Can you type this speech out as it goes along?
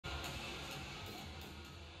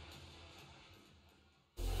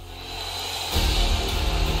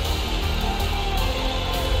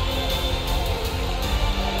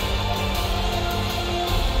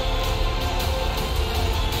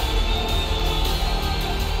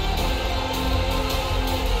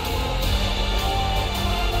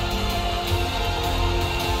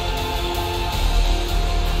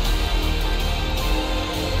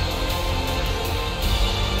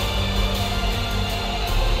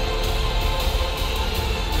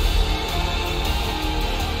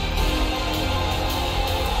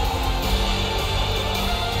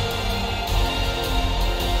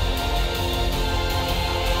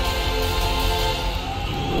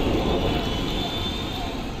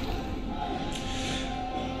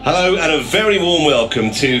Hello and a very warm welcome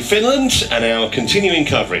to Finland and our continuing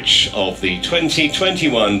coverage of the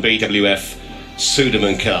 2021 BWF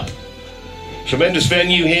Sudirman Cup. Tremendous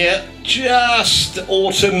venue here, just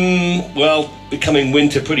autumn, well, becoming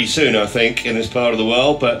winter pretty soon I think in this part of the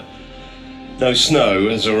world, but no snow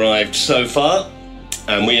has arrived so far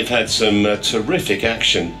and we have had some terrific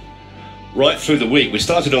action right through the week. We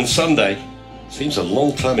started on Sunday, seems a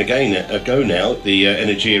long time ago now, at the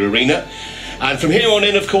Energia Arena. And from here on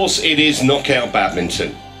in, of course, it is knockout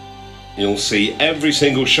badminton. You'll see every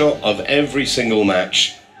single shot of every single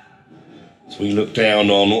match. So we look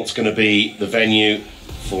down on what's going to be the venue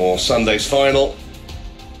for Sunday's final.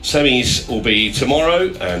 Semis will be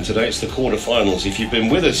tomorrow, and today it's the quarterfinals. If you've been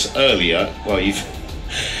with us earlier, well, you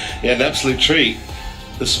had an absolute treat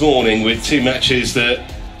this morning with two matches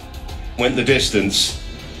that went the distance.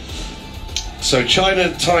 So China,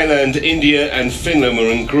 Thailand, India and Finland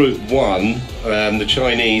were in Group 1. The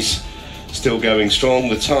Chinese still going strong.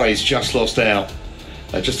 The Thais just lost out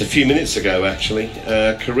just a few minutes ago actually.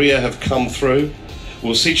 Korea have come through.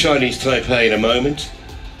 We'll see Chinese Taipei in a moment.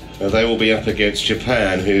 They will be up against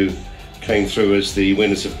Japan, who came through as the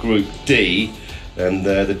winners of Group D. And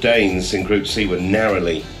the Danes in Group C were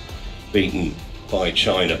narrowly beaten by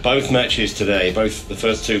China. Both matches today, both the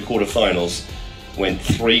first two quarterfinals, went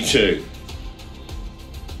 3-2.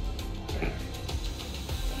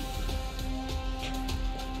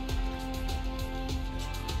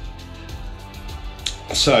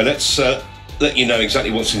 So let's let you know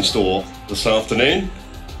exactly what's in store this afternoon.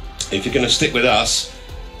 If you're going to stick with us,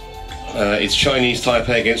 it's Chinese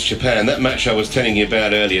Taipei against Japan. That match I was telling you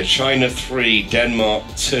about earlier, China 3, Denmark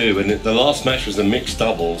 2, and the last match was the mixed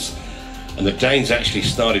doubles. And the Danes actually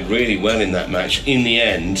started really well in that match. In the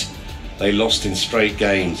end, they lost in straight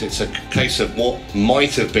games. It's a case of what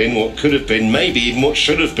might have been, what could have been, maybe even what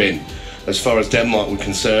should have been, as far as Denmark were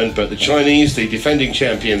concerned. But the Chinese, the defending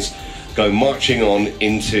champions, go marching on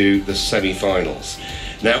into the semi-finals.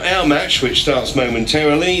 Now our match, which starts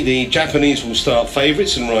momentarily, the Japanese will start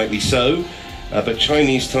favourites, and rightly so, but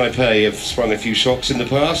Chinese Taipei have sprung a few shocks in the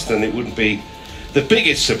past, and it wouldn't be the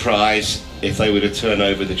biggest surprise if they were to turn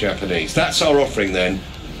over the Japanese. That's our offering then,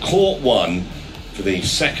 Court 1 for the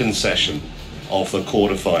second session of the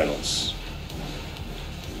quarterfinals.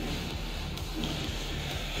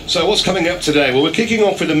 So what's coming up today? Well, we're kicking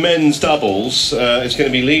off with the men's doubles. It's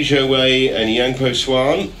going to be Jhe-Huei and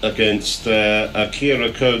Po-Hsuan against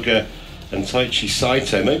Akira Koga and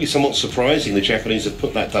Saito. Maybe somewhat surprising the Japanese have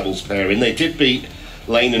put that doubles pair in. They did beat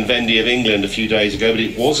Lane and Vendy of England a few days ago, but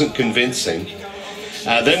it wasn't convincing.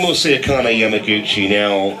 Then we'll see Akane Yamaguchi.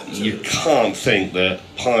 Now, you can't think that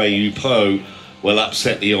Po will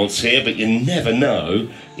upset the odds here, but you never know.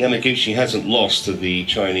 Yamaguchi hasn't lost to the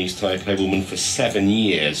Chinese Taipei woman for 7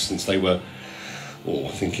 years, since they were, I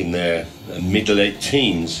think, in their mid-to-late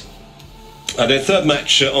teens. Their third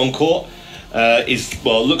match on court is,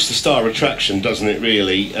 well, looks the star attraction, doesn't it,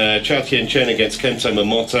 really? Chao Tian-Chen against Kento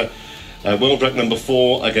Momota. World rank number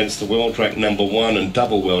 4 against the world rank number 1 and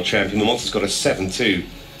double world champion. Momota's got a 7-2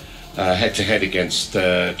 head-to-head against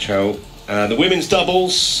Chao. The women's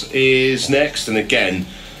doubles is next, and again,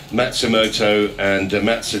 Matsumoto and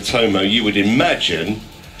Matsutomo, you would imagine,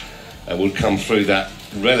 will come through that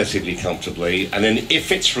relatively comfortably. And then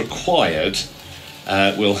if it's required,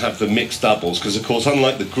 we'll have the mixed doubles, because of course,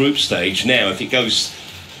 unlike the group stage, now if it goes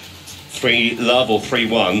 3-love or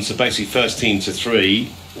 3-1, so basically first team to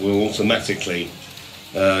 3 will automatically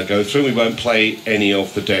go through. We won't play any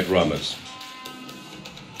of the dead runners.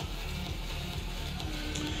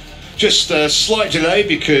 Just a slight delay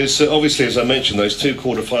because obviously, as I mentioned, those two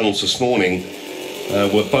quarterfinals this morning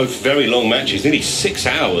were both very long matches, nearly 6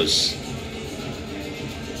 hours.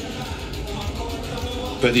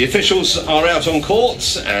 But the officials are out on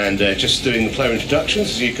court and just doing the player introductions,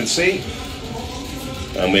 as you can see.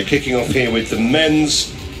 And we're kicking off here with the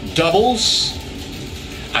men's doubles.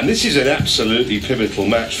 And this is an absolutely pivotal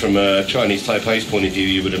match from Chinese Taipei's point of view,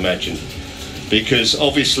 you would imagine. Because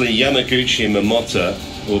obviously Yamaguchi and Momota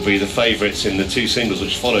will be the favourites in the two singles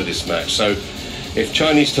which follow this match. So if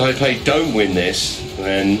Chinese Taipei don't win this,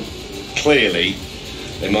 then clearly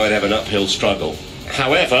they might have an uphill struggle.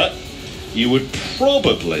 However, you would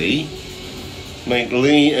probably make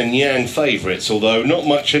Li and Yang favourites, although not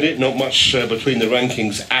much in it, not much between the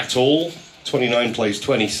rankings at all. 29 plays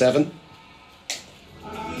 27.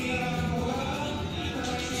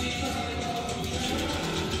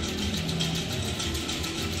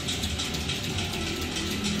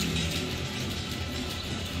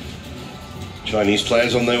 Chinese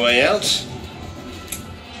players on their way out.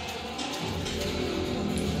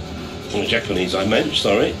 The Japanese I meant,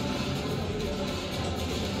 sorry.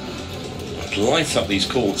 light up these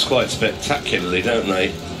courts quite spectacularly, don't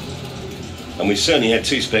they? And we certainly had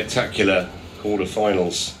two spectacular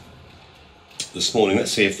quarterfinals this morning.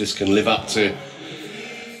 Let's see if this can live up to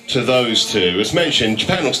those two. As mentioned,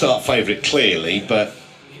 Japan will start favourite clearly, but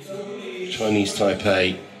Chinese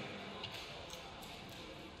Taipei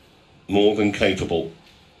more than capable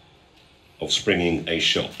of springing a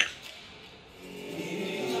shock.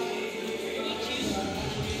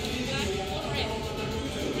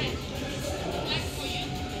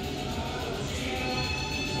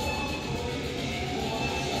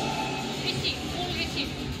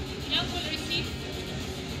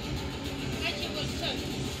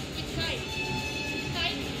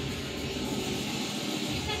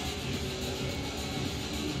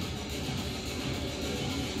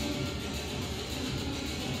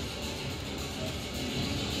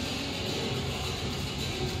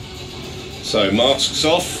 So masks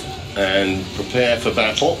off and prepare for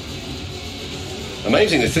battle.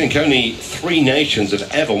 Amazing to think only 3 nations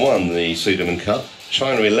have ever won the Sudirman Cup.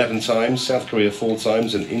 China 11 times, South Korea 4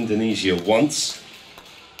 times, and Indonesia once.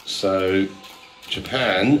 So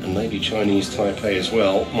Japan, and maybe Chinese Taipei as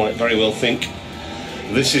well, might very well think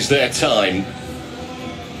this is their time.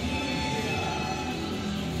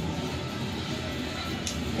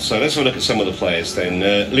 So let's have a look at some of the players then.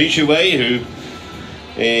 Jhe-Huei, who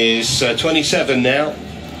is 27 now,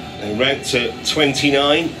 and ranked at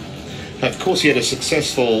 29. Of course, he had a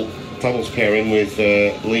successful doubles pairing with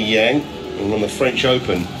Li Yang and won the French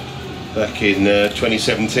Open back in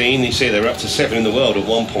 2017. You see they were up to 7 in the world at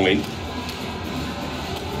one point.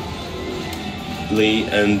 Li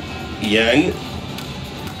and Yang.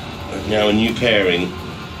 And now a new pairing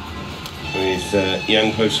with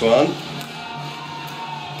Yang Po-Hsuan.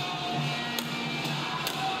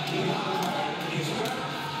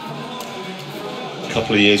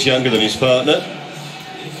 Couple of years younger than his partner.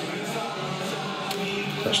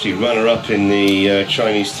 Actually runner-up in the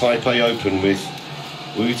Chinese Taipei Open with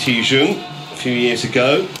Wu Tijun a few years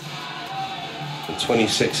ago. And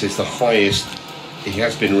 26 is the highest he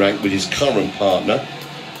has been ranked with his current partner.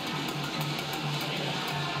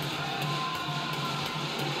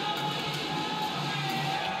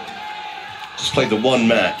 Just played the one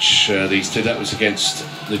match, these two. That was against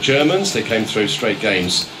the Germans. They came through straight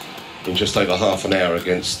games in just over half an hour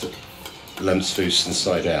against Lemsfuss and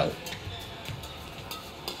Saito.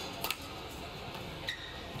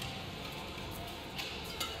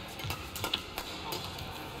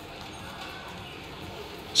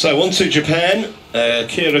 So on to Japan,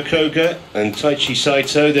 Koga and Taichi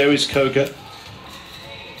Saito. There is Koga,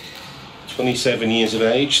 27 years of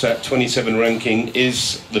age. That 27 ranking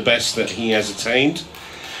is the best that he has attained.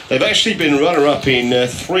 They've actually been runner-up in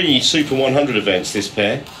 3 Super 100 events, this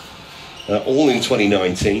pair. All in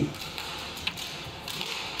 2019.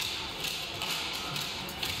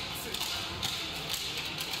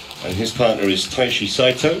 And his partner is Taichi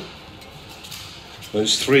Saito.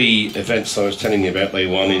 Those 3 events I was telling you about, they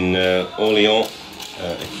won in Orléans,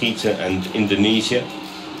 Akita and Indonesia.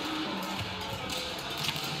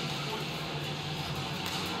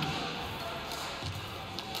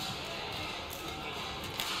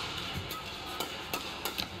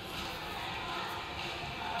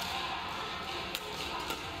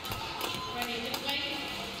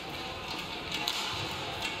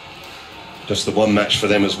 Just the one match for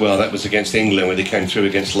them as well. That was against England, where they came through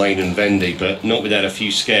against Lane and Vendy, but not without a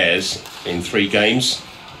few scares in 3 games.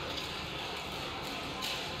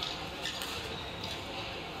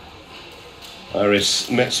 Iris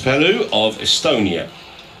Metspelu of Estonia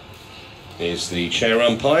is the chair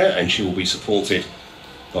umpire, and she will be supported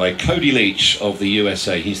by Cody Leach of the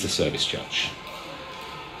USA. He's the service judge.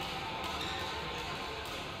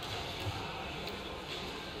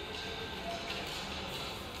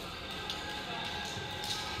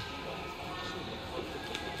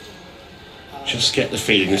 Just get the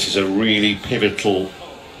feeling this is a really pivotal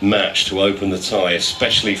match to open the tie,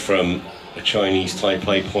 especially from a Chinese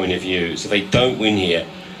Taipei point of view. So if they don't win here,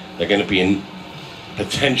 they're going to be in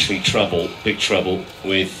potentially trouble, big trouble,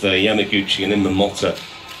 with Yamaguchi and then Momota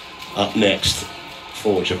up next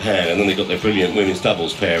for Japan. And then they've got their brilliant women's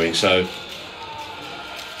doubles pairing. So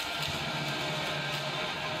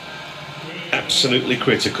absolutely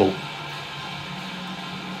critical.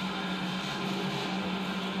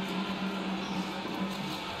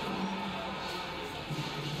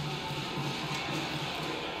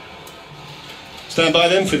 Stand by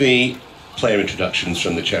then for the player introductions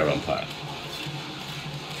from the chair umpire.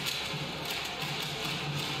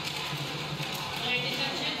 Ladies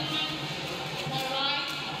and gentlemen, to my right,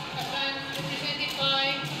 a band represented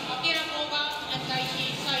by Koga and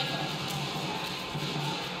Taichi Saito.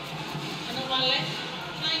 And over 1 left.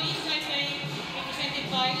 Chinese Taipei,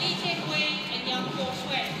 represented by Jhe-Huei and young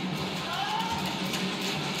Po-Hsuan.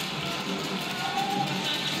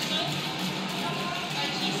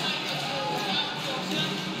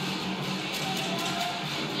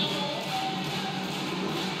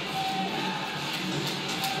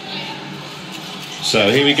 So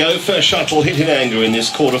here we go, first shuttle hit in anger in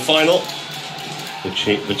this quarter-final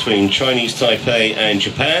between Chinese Taipei and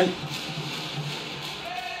Japan.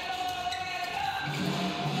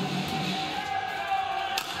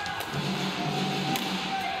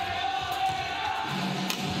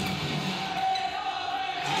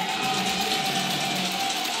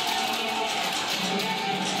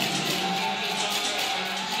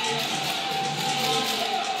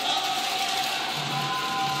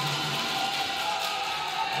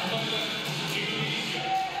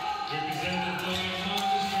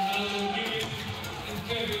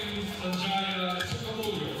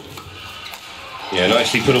 Yeah,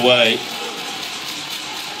 nicely put away.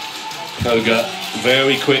 Koga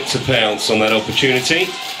very quick to pounce on that opportunity.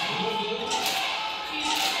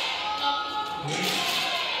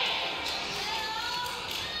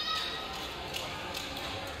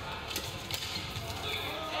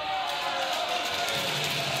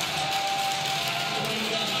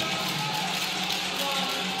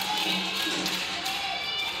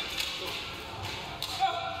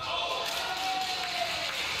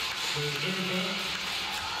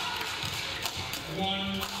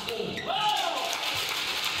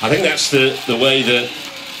 I think that's the way that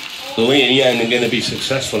Li and Yang are going to be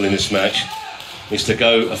successful in this match, is to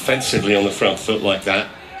go offensively on the front foot like that.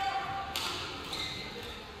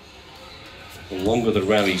 The longer the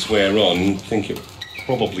rallies wear on, I think it will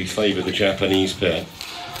probably favour the Japanese pair.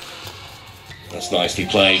 That's nicely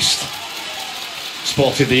placed.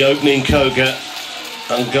 Spotted the opening Koga,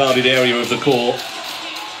 unguarded area of the court,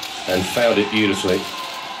 and found it beautifully.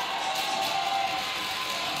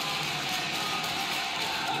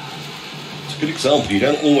 Good example, you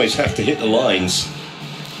don't always have to hit the lines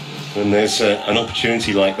when there's an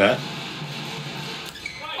opportunity like that.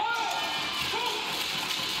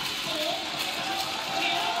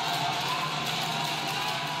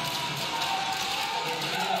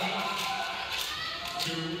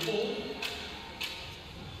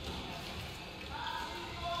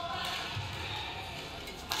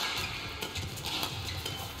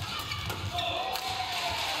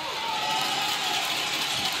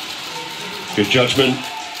 Good judgment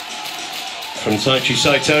from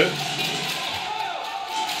Saito.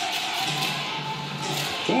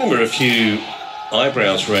 I remember a few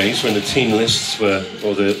eyebrows raised when the team lists were,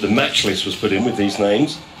 or the match list was put in with these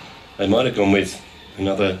names. They might have gone with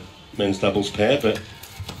another men's doubles pair, but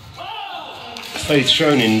faith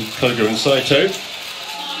shown in Koga and Saito.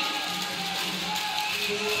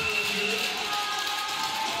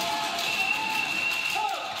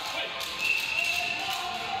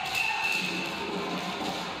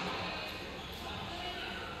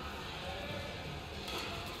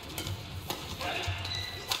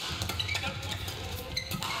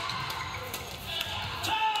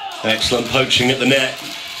 Excellent poaching at the net.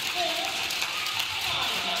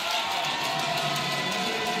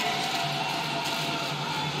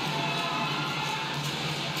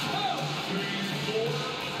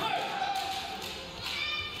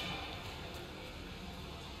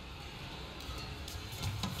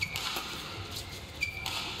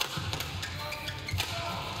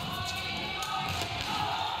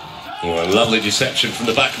 Oh, a lovely deception from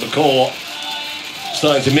the back of the court.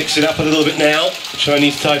 Starting to mix it up a little bit now.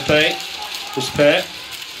 Chinese Taipei, this pair.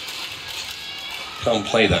 Can't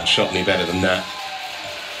play that shot any better than that.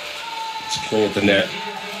 It's cleared the net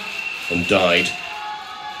and died.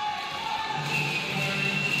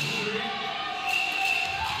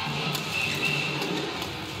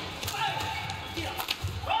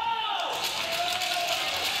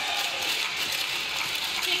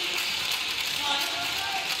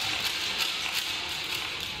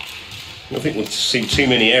 I think we'll see too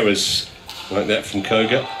many errors like that from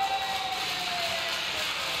Koga.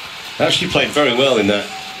 Actually played very well in that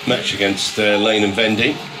match against Lane and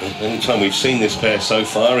Vendy. The only time we've seen this pair so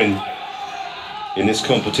far in this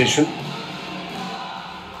competition.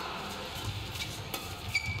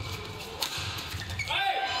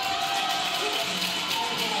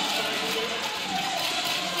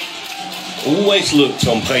 Always looked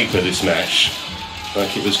on paper, this match,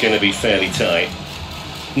 like it was going to be fairly tight.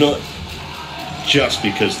 Not just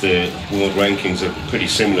because the world rankings are pretty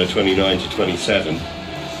similar, 29 to 27,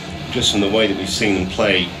 just from the way that we've seen them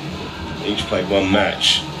play. Each played one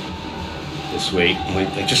match this week,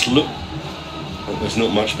 and they just look like there's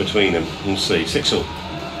not much between them. We'll see. 6-all.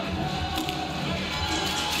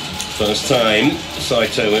 First time,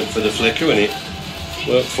 Saito went for the flicker and it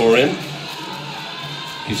worked for him.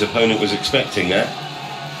 His opponent was expecting that.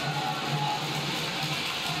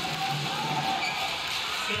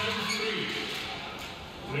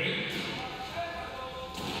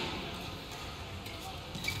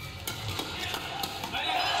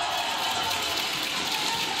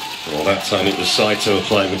 Well, that time it was Saito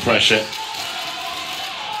applying the pressure.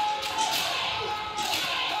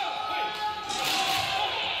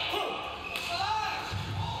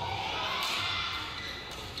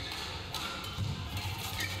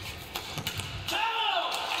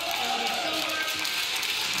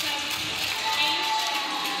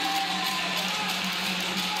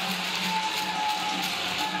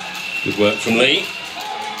 Good work from Lee.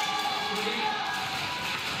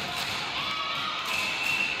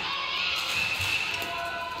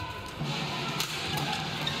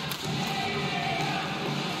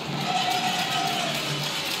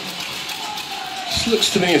 This looks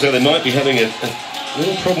to me as though they might be having a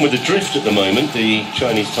little problem with the drift at the moment, the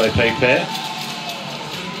Chinese Taipei pair.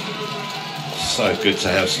 So good to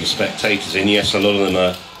have some spectators in. Yes, a lot of them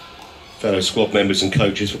are fellow squad members and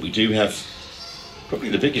coaches, but we do have probably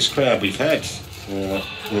the biggest crowd we've had in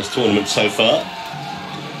this tournament so far.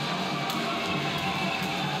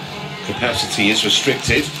 Capacity is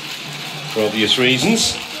restricted for obvious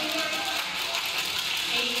reasons.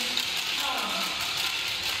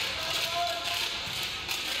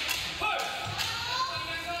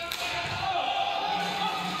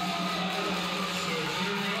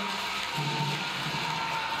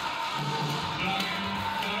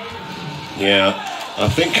 Yeah, I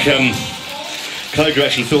think Koga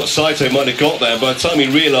actually thought Saito might have got there. By the time he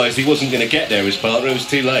realised he wasn't going to get there, his partner, it was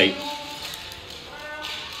too late.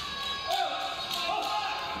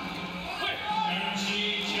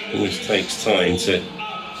 Always takes time to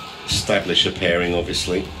establish a pairing,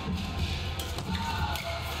 obviously.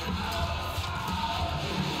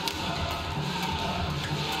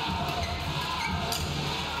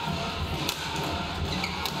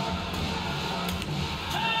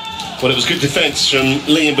 Well, it was good defence from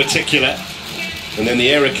Lee in particular. And then the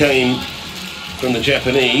error came from the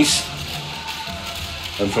Japanese.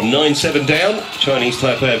 And from 9-7 down, Chinese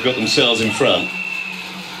Taipei have got themselves in front.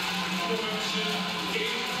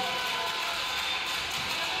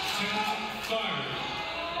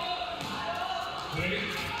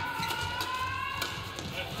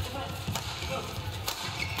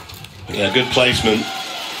 Yeah, good placement.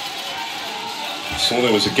 Saw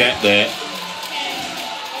there was a gap there.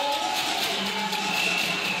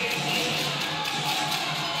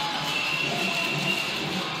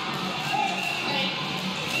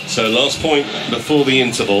 So last point before the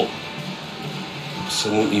interval.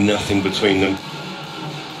 Absolutely nothing between them.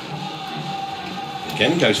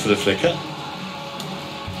 Again goes for the flicker.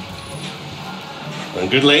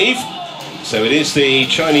 And good leave. So it is the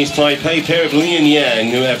Chinese Taipei pair of Li and Yang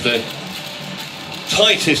who have the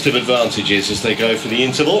tightest of advantages as they go for the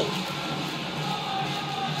interval.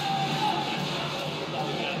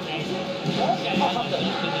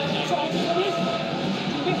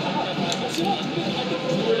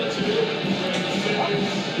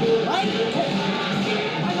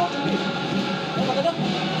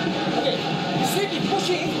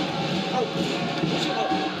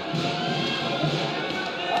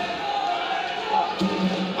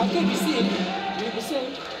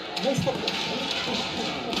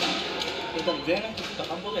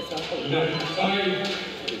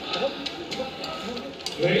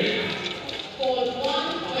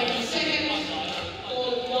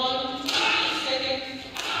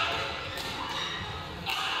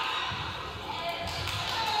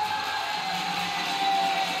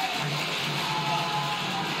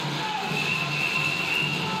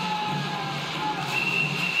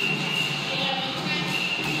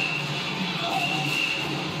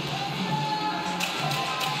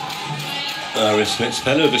 Aris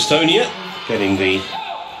Metspello of Estonia getting the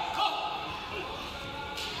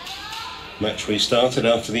match restarted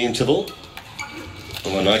after the interval.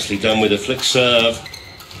 Oh, nicely done with a flick serve.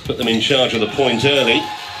 Put them in charge of the point early.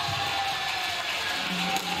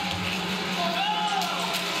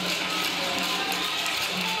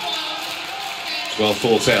 It's well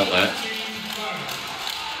thought out, that.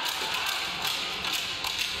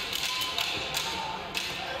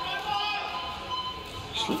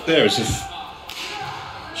 Just look there as if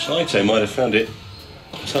Saito might have found it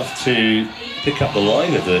tough to pick up the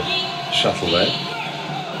line of the shuttle there.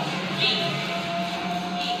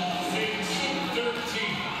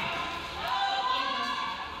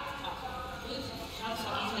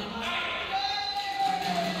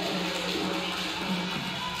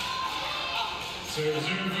 Serves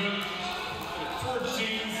over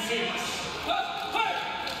 14-6.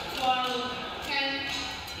 10.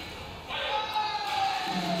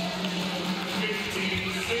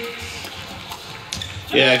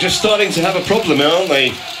 15-6. Yeah, just starting to have a problem, aren't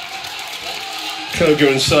they?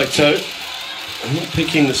 Koga and Saito. I'm not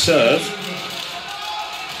picking the serve.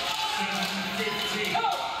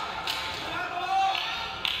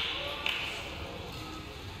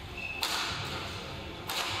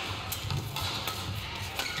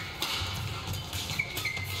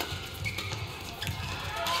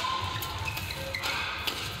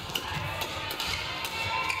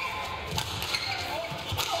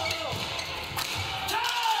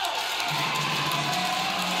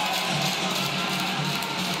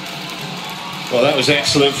 Well, that was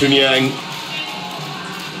excellent from Yang.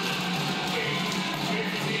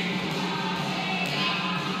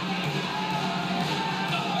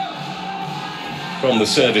 From the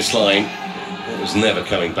service line, it was never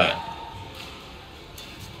coming back.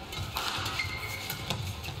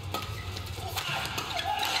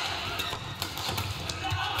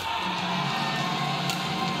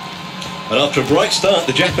 And after a bright start,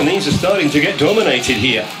 the Japanese are starting to get dominated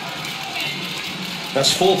here.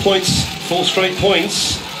 That's 4 points, 4 straight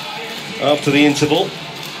points after the interval.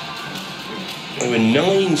 They were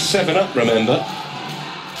 9-7 up, remember.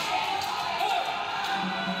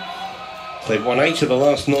 They've won 8 of the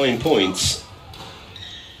last 9 points,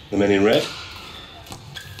 the men in red.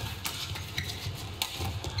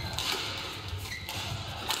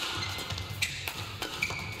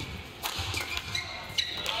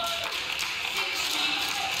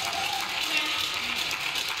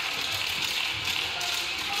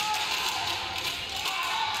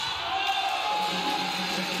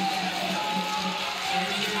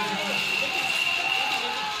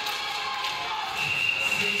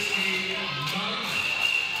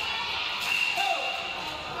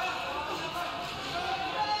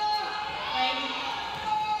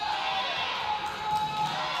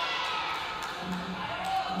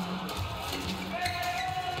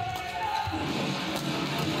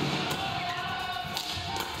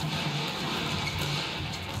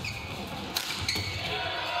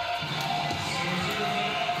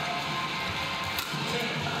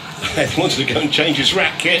 He wanted to go and change his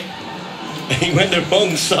racket. He went the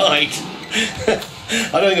wrong side. I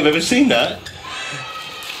don't think I've ever seen that.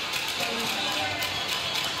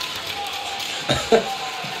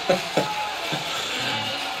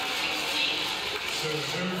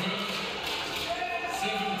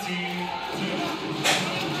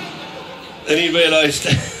 And he realised.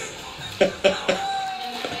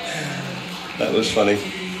 That was funny.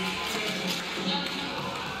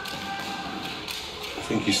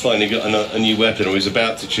 I think he's finally got a new weapon, or he's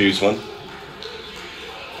about to choose one.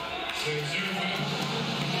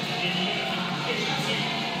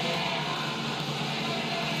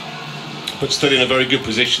 But still in a very good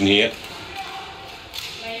position here.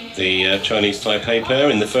 The Chinese Taipei pair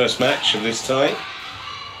in the first match of this tie.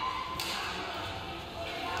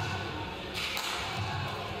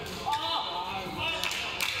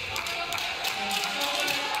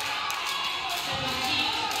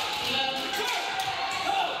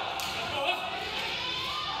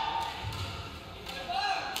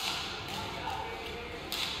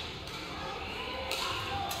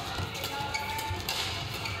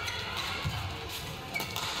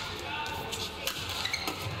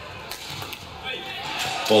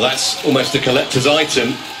 Well, that's almost a collector's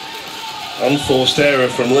item. Unforced error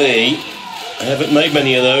from Lee. I haven't made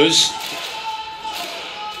many of those.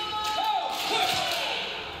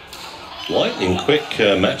 Lightning quick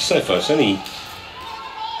match so far. It's only,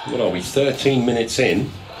 what are we, 13 minutes in,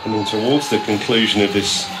 coming towards the conclusion of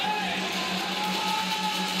this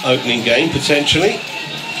opening game, potentially.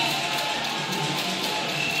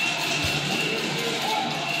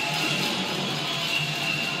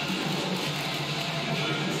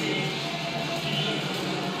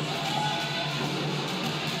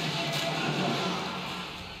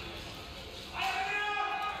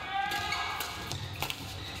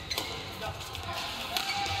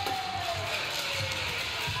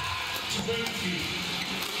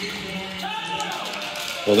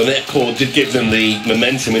 Well, the net cord did give them the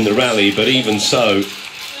momentum in the rally, but even so,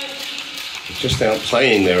 just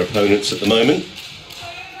outplaying their opponents at the moment.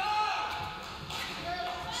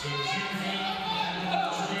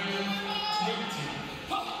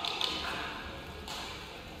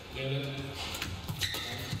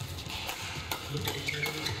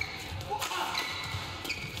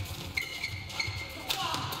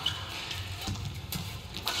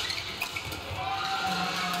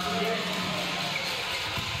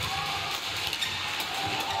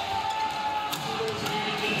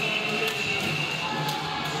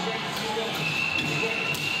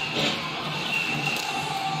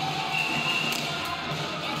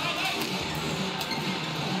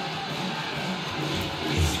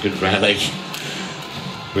 Good rally.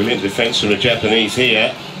 Brilliant defence from the Japanese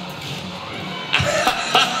here.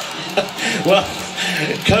 Well,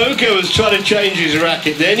 Koga was trying to change his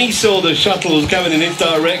racket, then he saw the shuttle was coming in his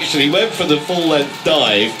direction, he went for the full length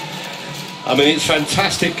dive. I mean, it's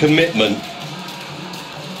fantastic commitment.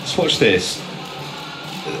 Let's watch this.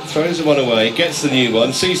 Throws the one away, gets the new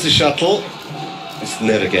one, sees the shuttle. It's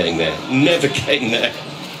never getting there, never getting there.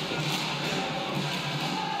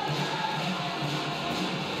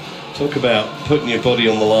 Talk about putting your body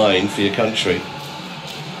on the line for your country.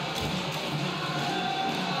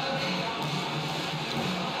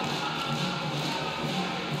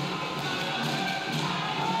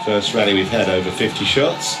 First rally we've had over 50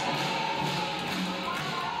 shots.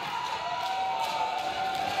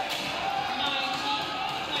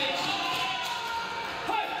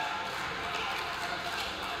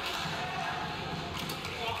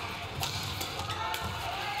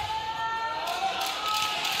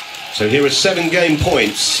 So here are 7 game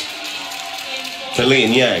points for Li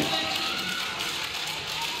and Yang.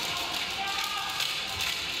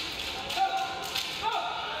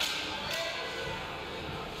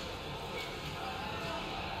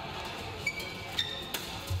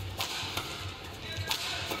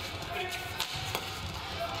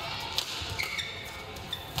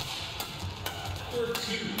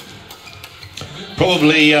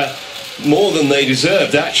 Probably more than they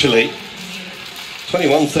deserved, actually.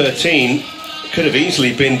 21-13 could have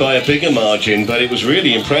easily been by a bigger margin, but it was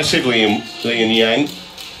really impressive, Li and Yang.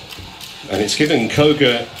 And it's given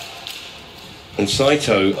Koga and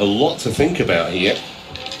Saito a lot to think about here.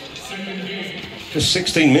 Just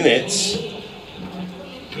 16 minutes.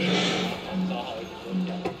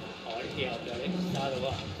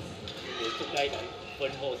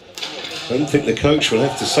 I don't think the coach will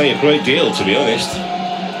have to say a great deal, to be honest.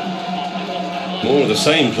 More of the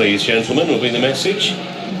same, please, gentlemen, will be the message.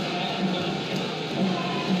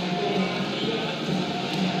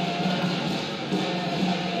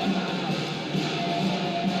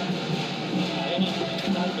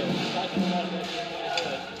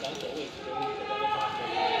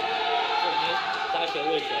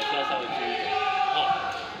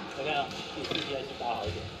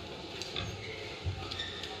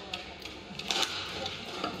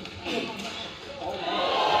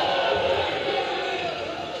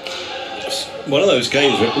 One of those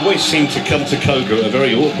games where it always seemed to come to Koga at a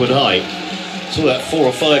very awkward height. Saw that 4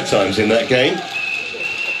 or 5 times in that game.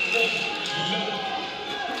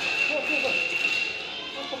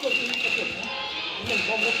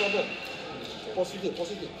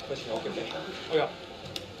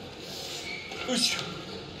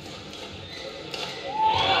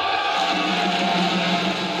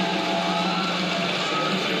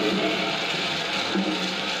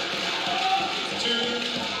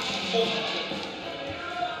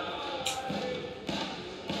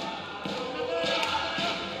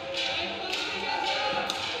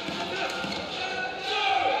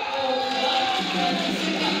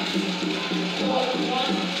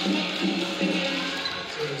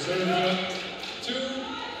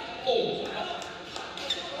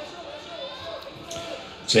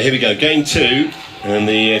 So here we go, game 2, and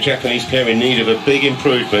the Japanese pair in need of a big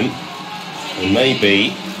improvement, and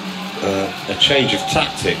maybe a change of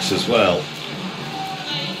tactics as well.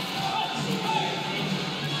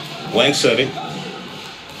 Wang serving.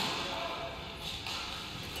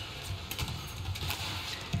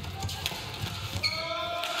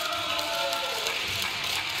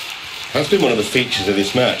 That's been one of the features of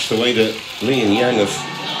this match, the way that Li and Yang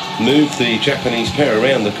have moved the Japanese pair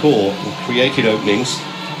around the court and created openings.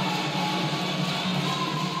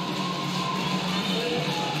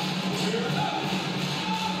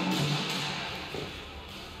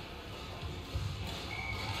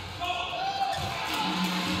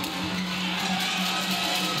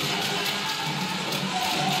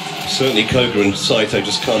 Certainly Koga and Saito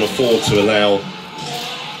just can't afford to allow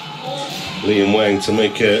Li and Wang to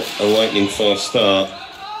make a lightning fast start.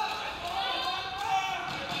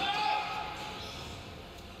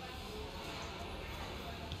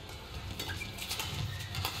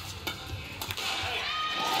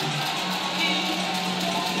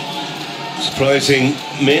 Surprising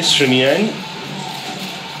miss from Yang.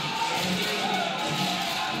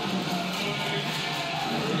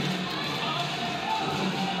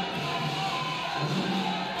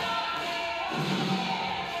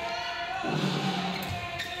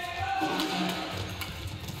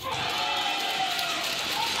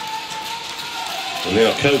 And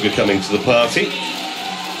now Koga coming to the party.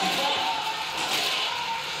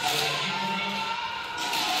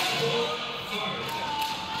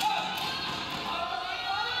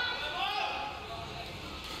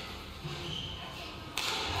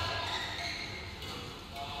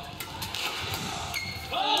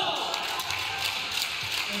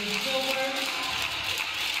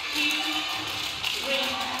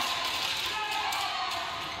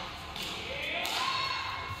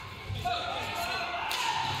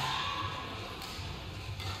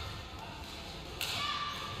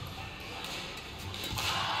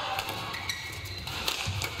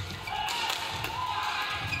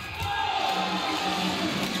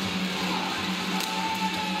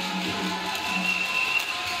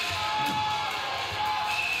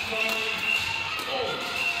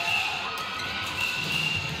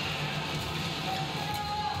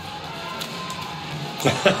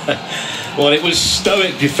 Well, it was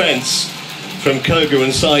stoic defence from Koga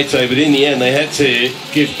and Saito, but in the end they had to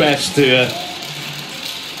give best to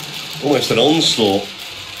almost an onslaught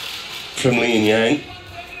from Li and Yang.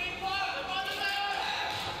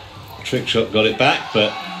 Trick shot got it back,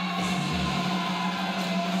 but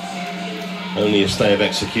only a stay of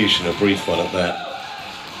execution, a brief one at that.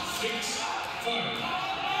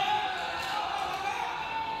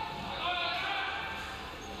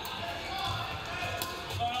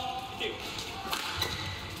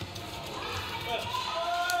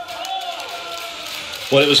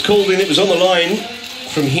 Well, it was called in, it was on the line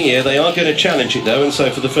from here. They are going to challenge it though, and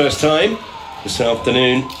so for the first time this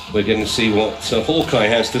afternoon we're going to see what Hawkeye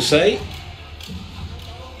has to say.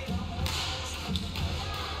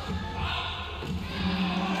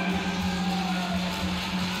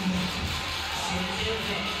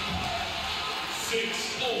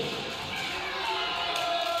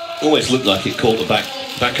 Always looked like it caught the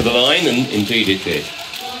back of the line, and indeed it did.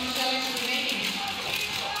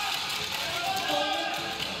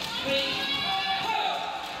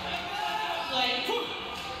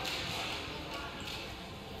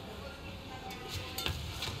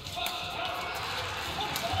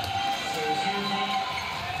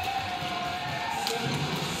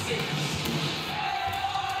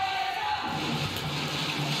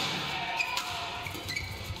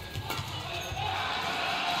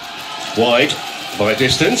 Wide by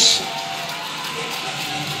distance.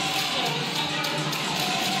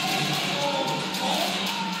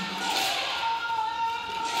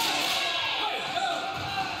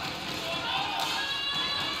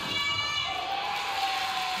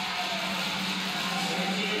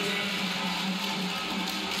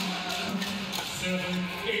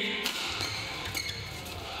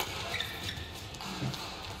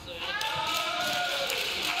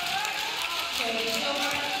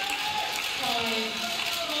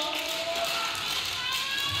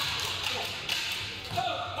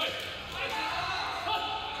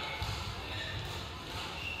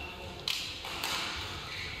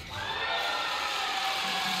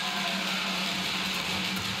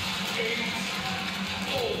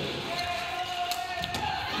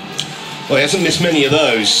 Well, he hasn't missed many of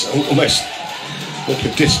those. Almost look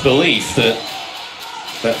of disbelief that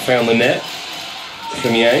found the net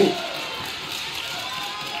from Yang.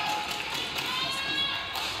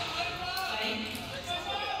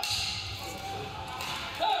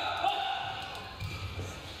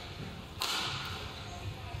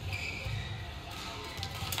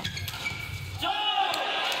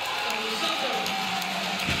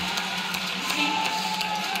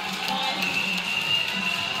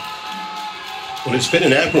 Well, it's been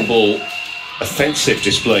an admirable offensive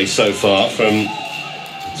display so far from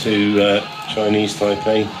two Chinese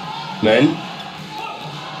Taipei men.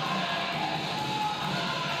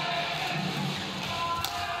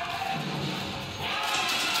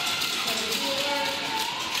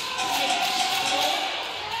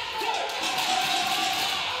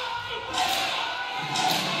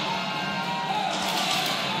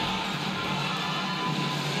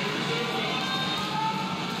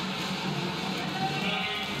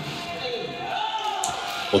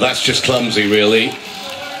 Well, that's just clumsy, really.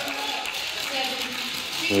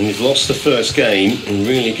 When you've lost the first game and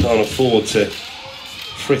really can't afford to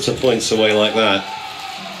fritter points away like that.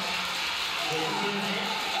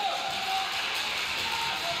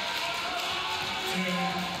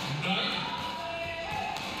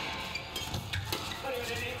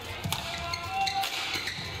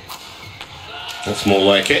 That's more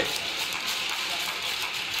like it.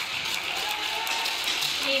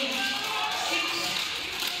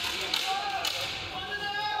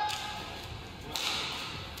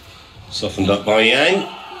 Softened up by Yang,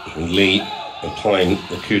 and Li applying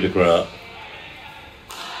the coup de grace.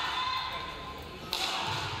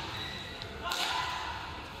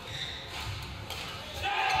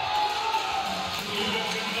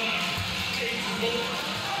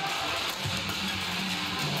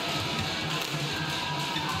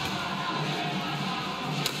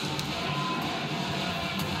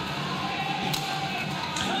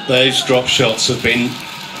 Those drop shots have been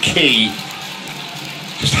key.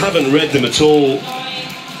 Just haven't read them at all,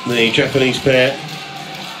 the Japanese pair.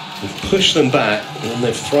 They've pushed them back and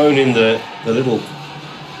they've thrown in the little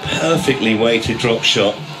perfectly weighted drop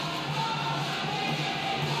shot.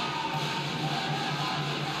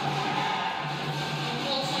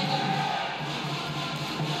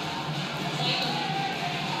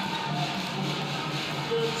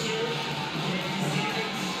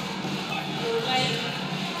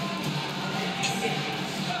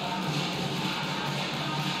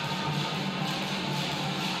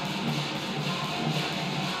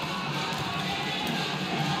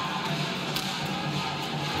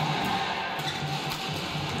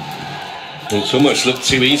 It's almost looked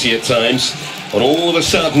too easy at times, and all of a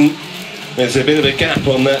sudden there's a bit of a gap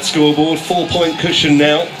on that scoreboard. 4-point cushion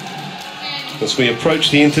now as we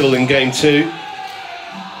approach the interval in game 2.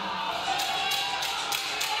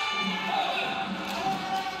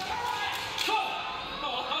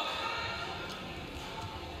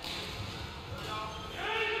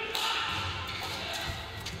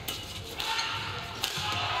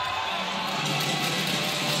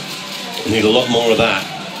 Need a lot more of that.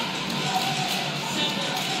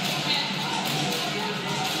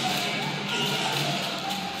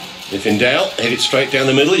 If in doubt, hit it straight down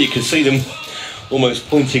the middle. You can see them almost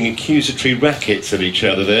pointing accusatory rackets at each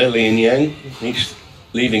other there, Li and Yang, each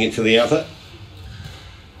leaving it to the other.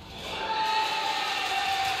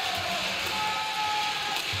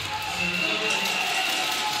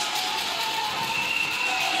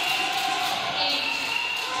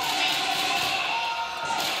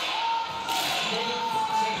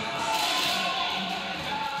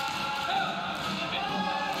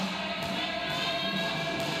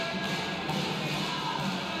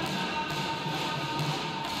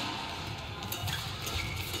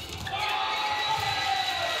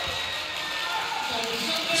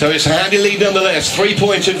 So it's a handy lead nonetheless.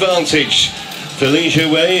 3-point advantage for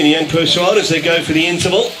Jhe-Huei and Yang Po-Hsuan as they go for the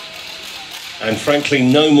interval. And frankly,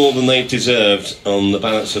 no more than they've deserved on the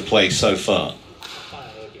balance of play so far.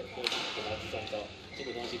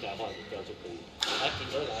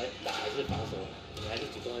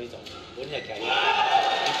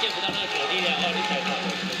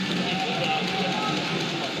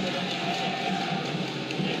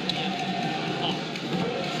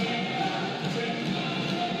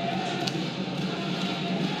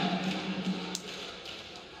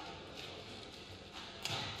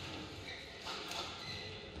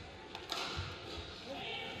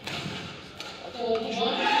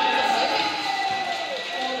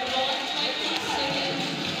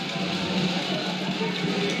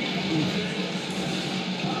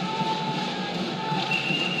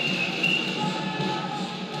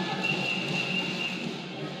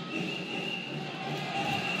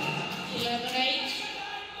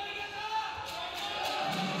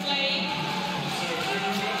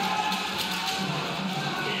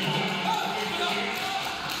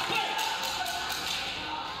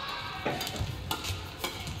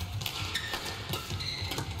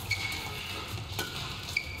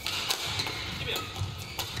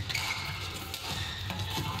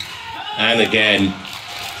 And again,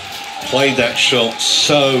 played that shot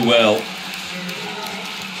so well.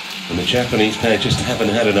 And the Japanese pair just haven't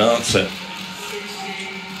had an answer.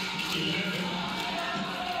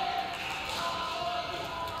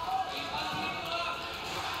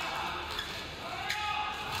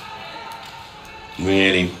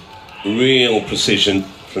 Really, real precision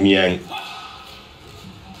from Yang.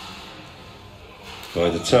 By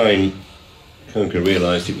the time Koga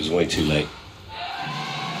realised it was way too late.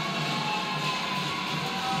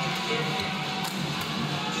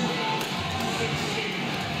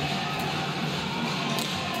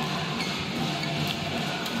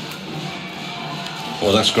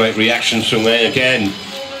 Well, that's great reaction from there again.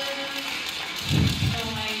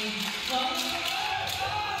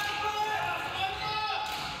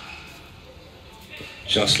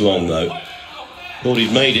 Just long though. Thought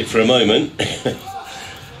he'd made it for a moment.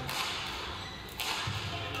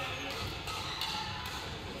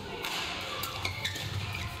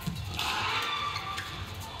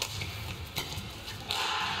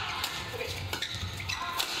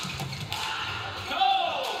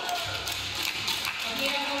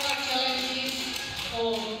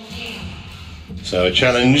 So a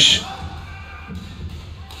challenge.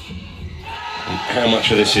 How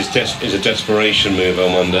much of this is a desperation move,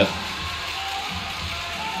 I wonder.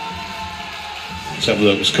 Let's have a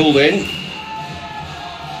look. It's called in.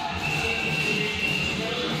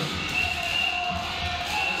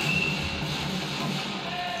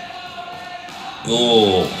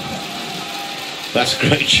 Oh, that's a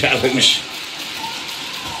great challenge.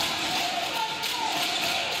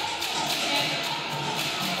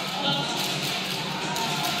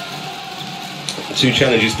 Two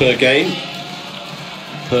challenges per game,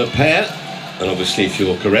 per pair, and obviously if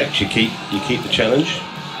you're correct, you keep the challenge.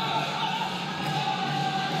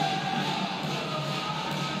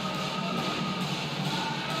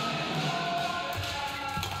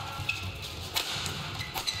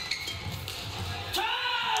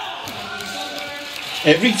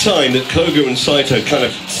 Every time that Koga and Saito kind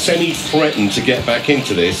of semi-threaten to get back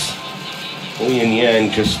into this, Li and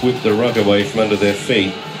Yang just whip the rug away from under their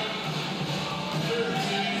feet.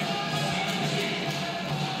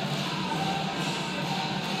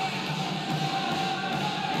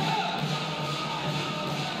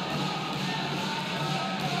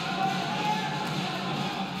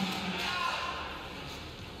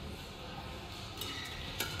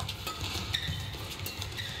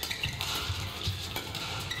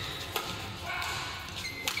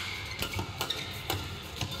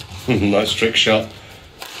 Nice trick shot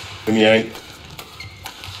from Yang.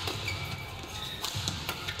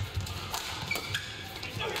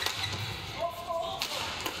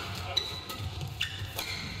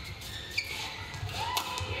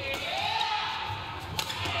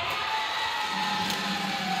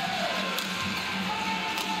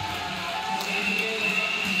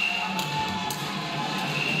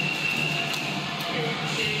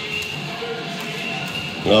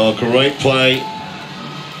 Oh, great play.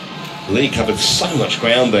 Lee covered so much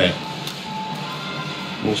ground there.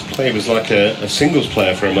 His play was like a singles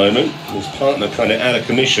player for a moment. His partner kind of out of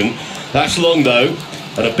commission. That's long though,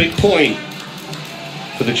 and a big point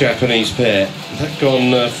for the Japanese pair. If that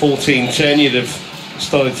gone 14-10, you'd have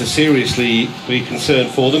started to seriously be concerned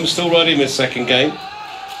for them. Still right in this second game.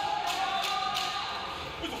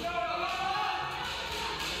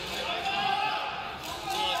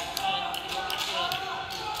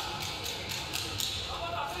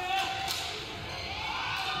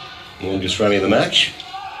 Longest rally of the match.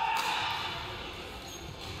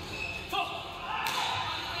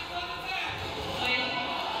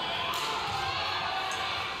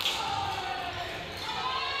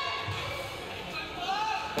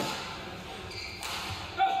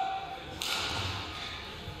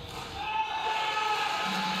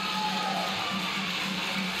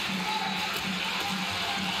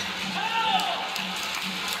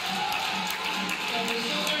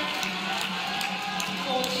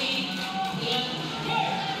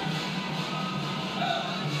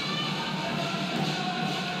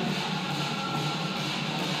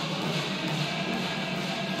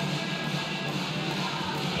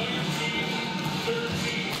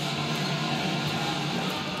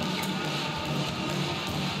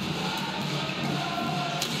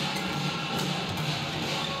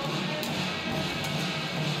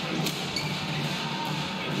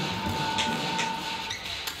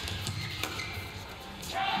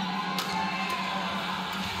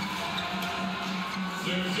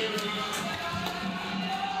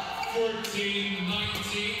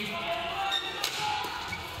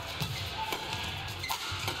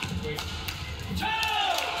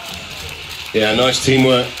 Yeah, nice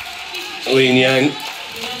teamwork, Lee and Yang.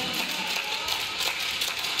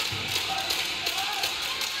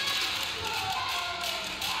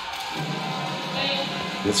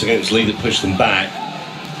 Once again, it was Lee that pushed them back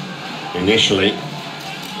initially.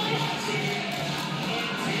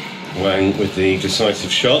 Wang with the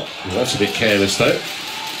decisive shot. Well, that's a bit careless though.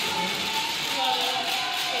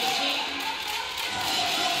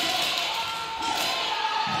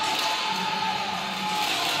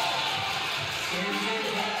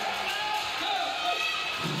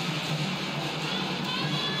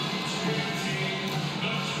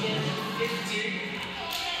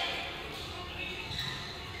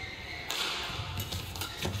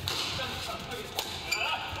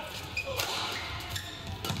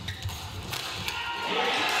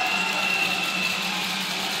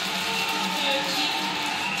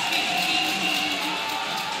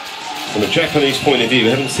 From a Japanese point of view, we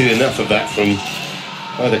haven't seen enough of that from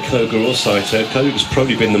either Koga or Saito. Koga's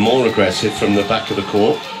probably been the more aggressive from the back of the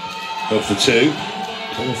court of the two.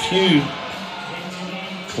 And a few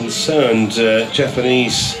concerned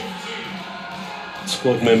Japanese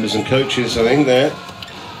squad members and coaches, I think, there.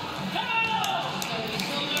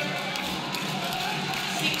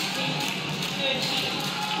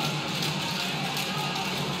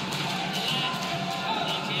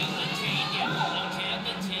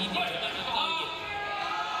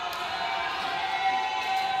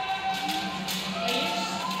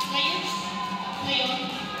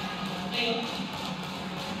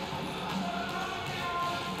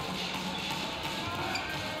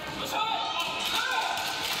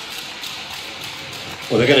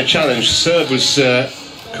 Well, they're going to challenge. Serve was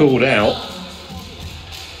called out.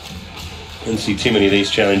 Didn't see too many of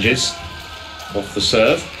these challenges off the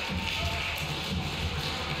serve.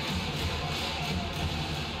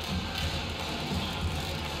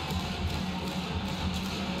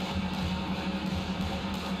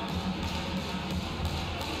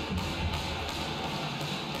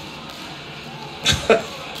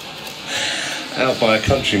 Out by a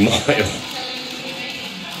country mile.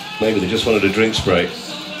 Maybe they just wanted a drink spray.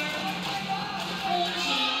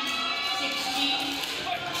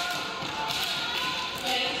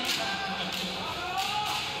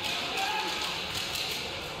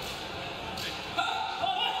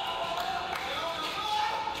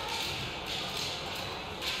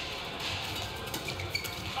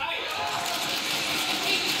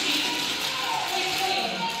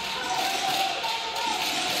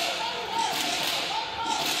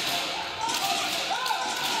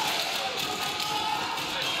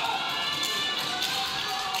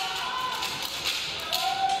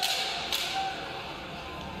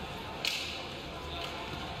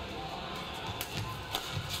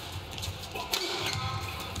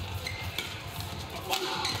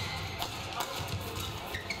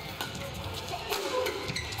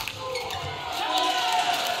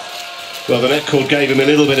 Well, the net cord gave him a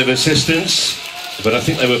little bit of assistance, but I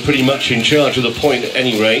think they were pretty much in charge of the point at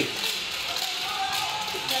any rate.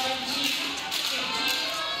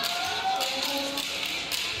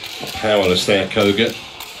 Powerless there, Koga.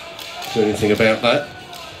 Do anything about that?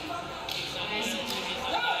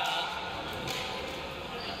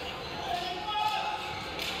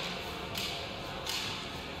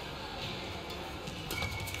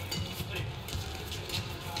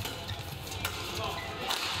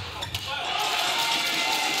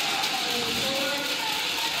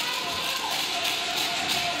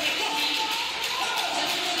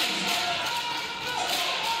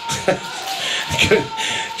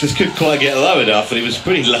 Just couldn't quite get low enough, and it was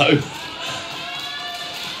pretty low.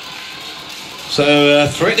 So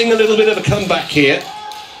threatening a little bit of a comeback here,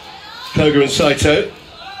 Koga and Saito,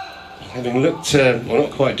 having looked, well, not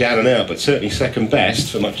quite down and out, but certainly second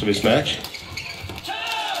best for much of this match.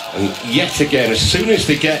 And yet again, as soon as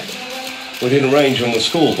they get within range on the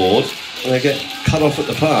scoreboard, they get cut off at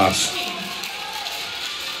the pass.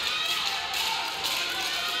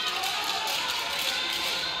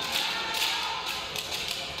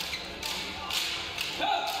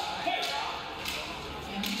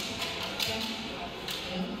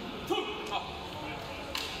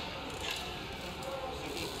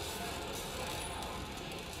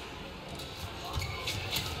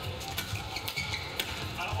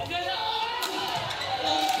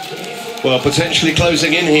 Well, potentially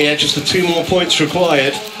closing in here, just the 2 more points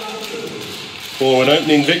required for an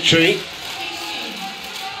opening victory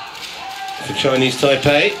for Chinese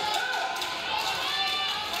Taipei.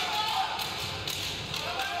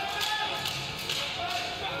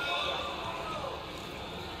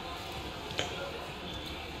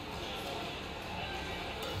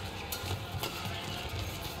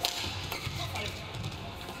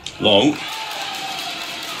 Long.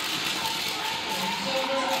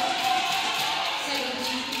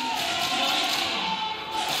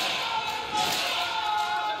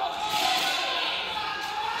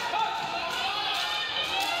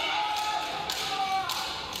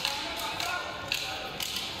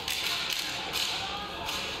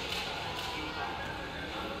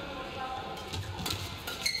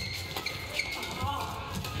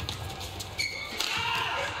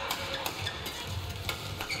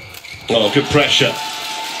 Oh, good pressure.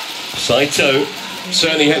 Saito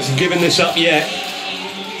certainly hasn't given this up yet.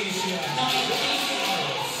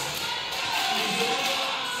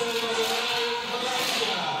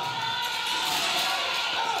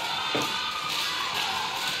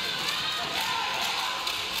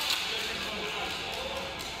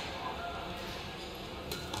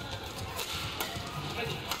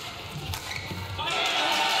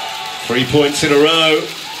 Three points in a row.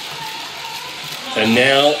 And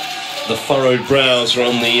now the furrowed brows are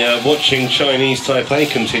on the watching Chinese Taipei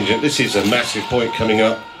contingent. This is a massive point coming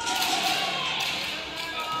up.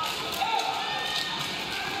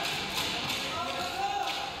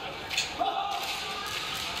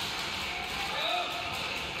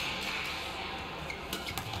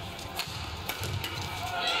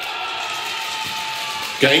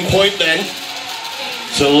 Game point then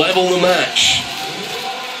to level the match.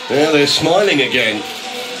 Now they're smiling again.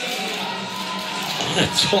 A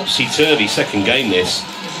topsy-turvy second game this.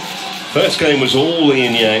 First game was all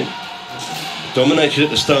yin yang. Dominated at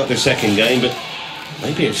the start of the second game, but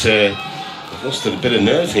maybe it's lost a bit of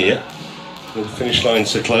nerve here. The finish line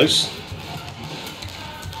so close.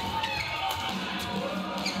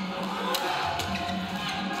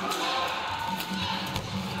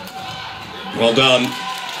 Well done.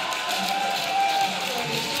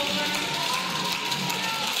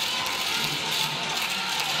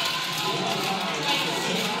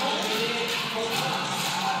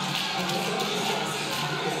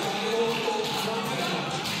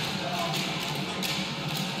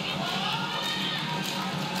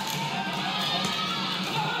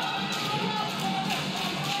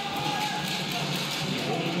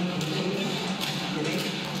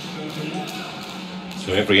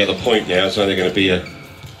 So every other point now is either going to be a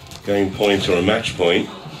game point or a match point.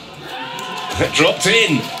 That dropped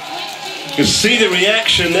in. You can see the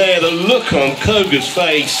reaction there, the look on Koga's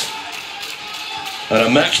face. And a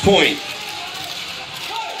match point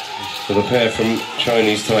for the pair from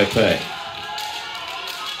Chinese Taipei.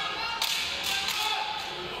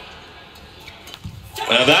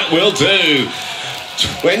 Now that will do.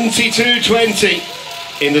 22-20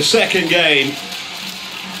 in the second game.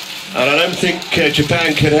 And I don't think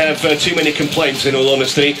Japan can have too many complaints, in all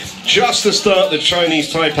honesty. Just the start that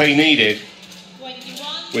Chinese Taipei needed,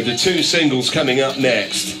 with the 2 singles coming up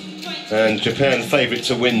next, and Japan favourite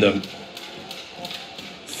to win them.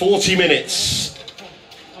 40 minutes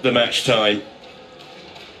the match time.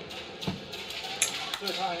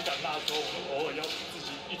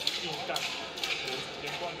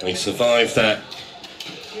 He survived that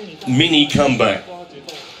mini comeback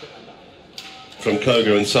from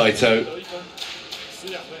Koga and Saito.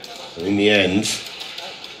 In the end,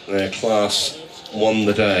 their class won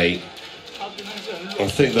the day. I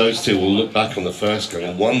think those two will look back on the first game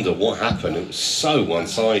and wonder what happened. It was so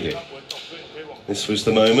one-sided. This was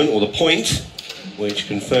the moment, or the point, which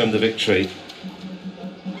confirmed the victory.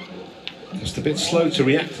 Just a bit slow to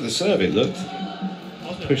react to the serve, it looked.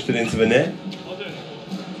 Pushed it into the net.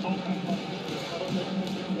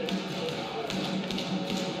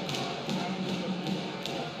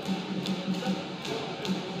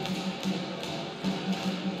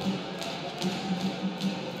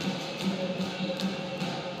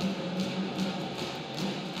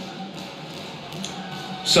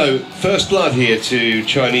 So, first blood here to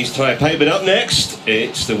Chinese Taipei, but up next,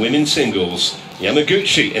 it's the women's singles.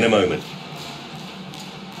 Yamaguchi in a moment.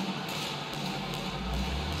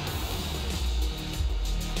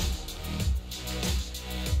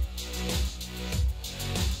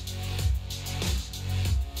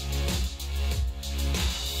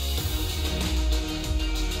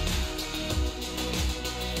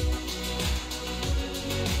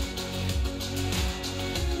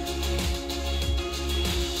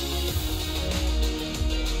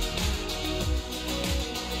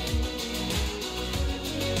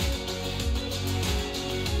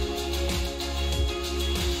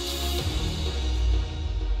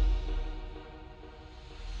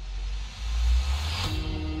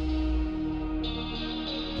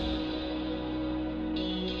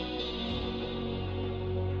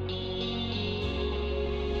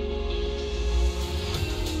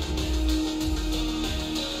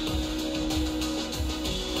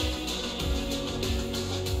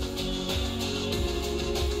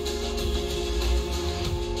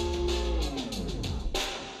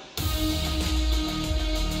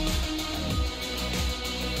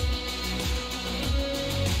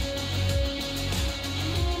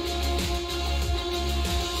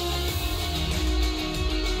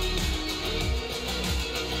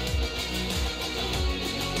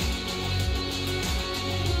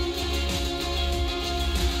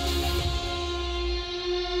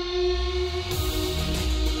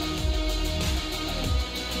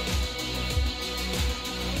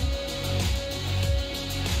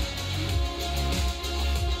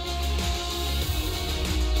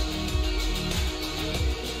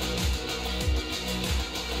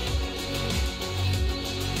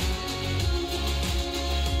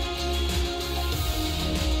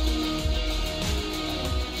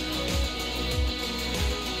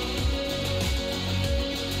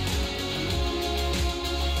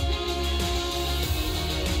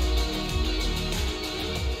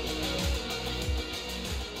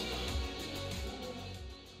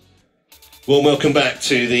 Well, welcome back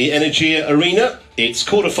to the Energy Arena. It's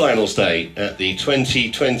quarterfinals day at the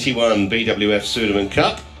 2021 BWF Sudirman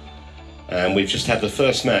Cup. And we've just had the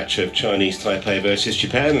first match of Chinese Taipei versus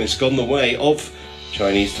Japan, and it's gone the way of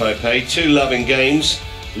Chinese Taipei. Two loving games,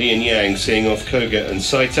 Li and Yang seeing off Koga and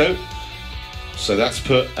Saito. So that's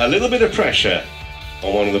put a little bit of pressure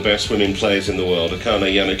on one of the best women players in the world,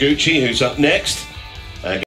 Akane Yamaguchi, who's up next.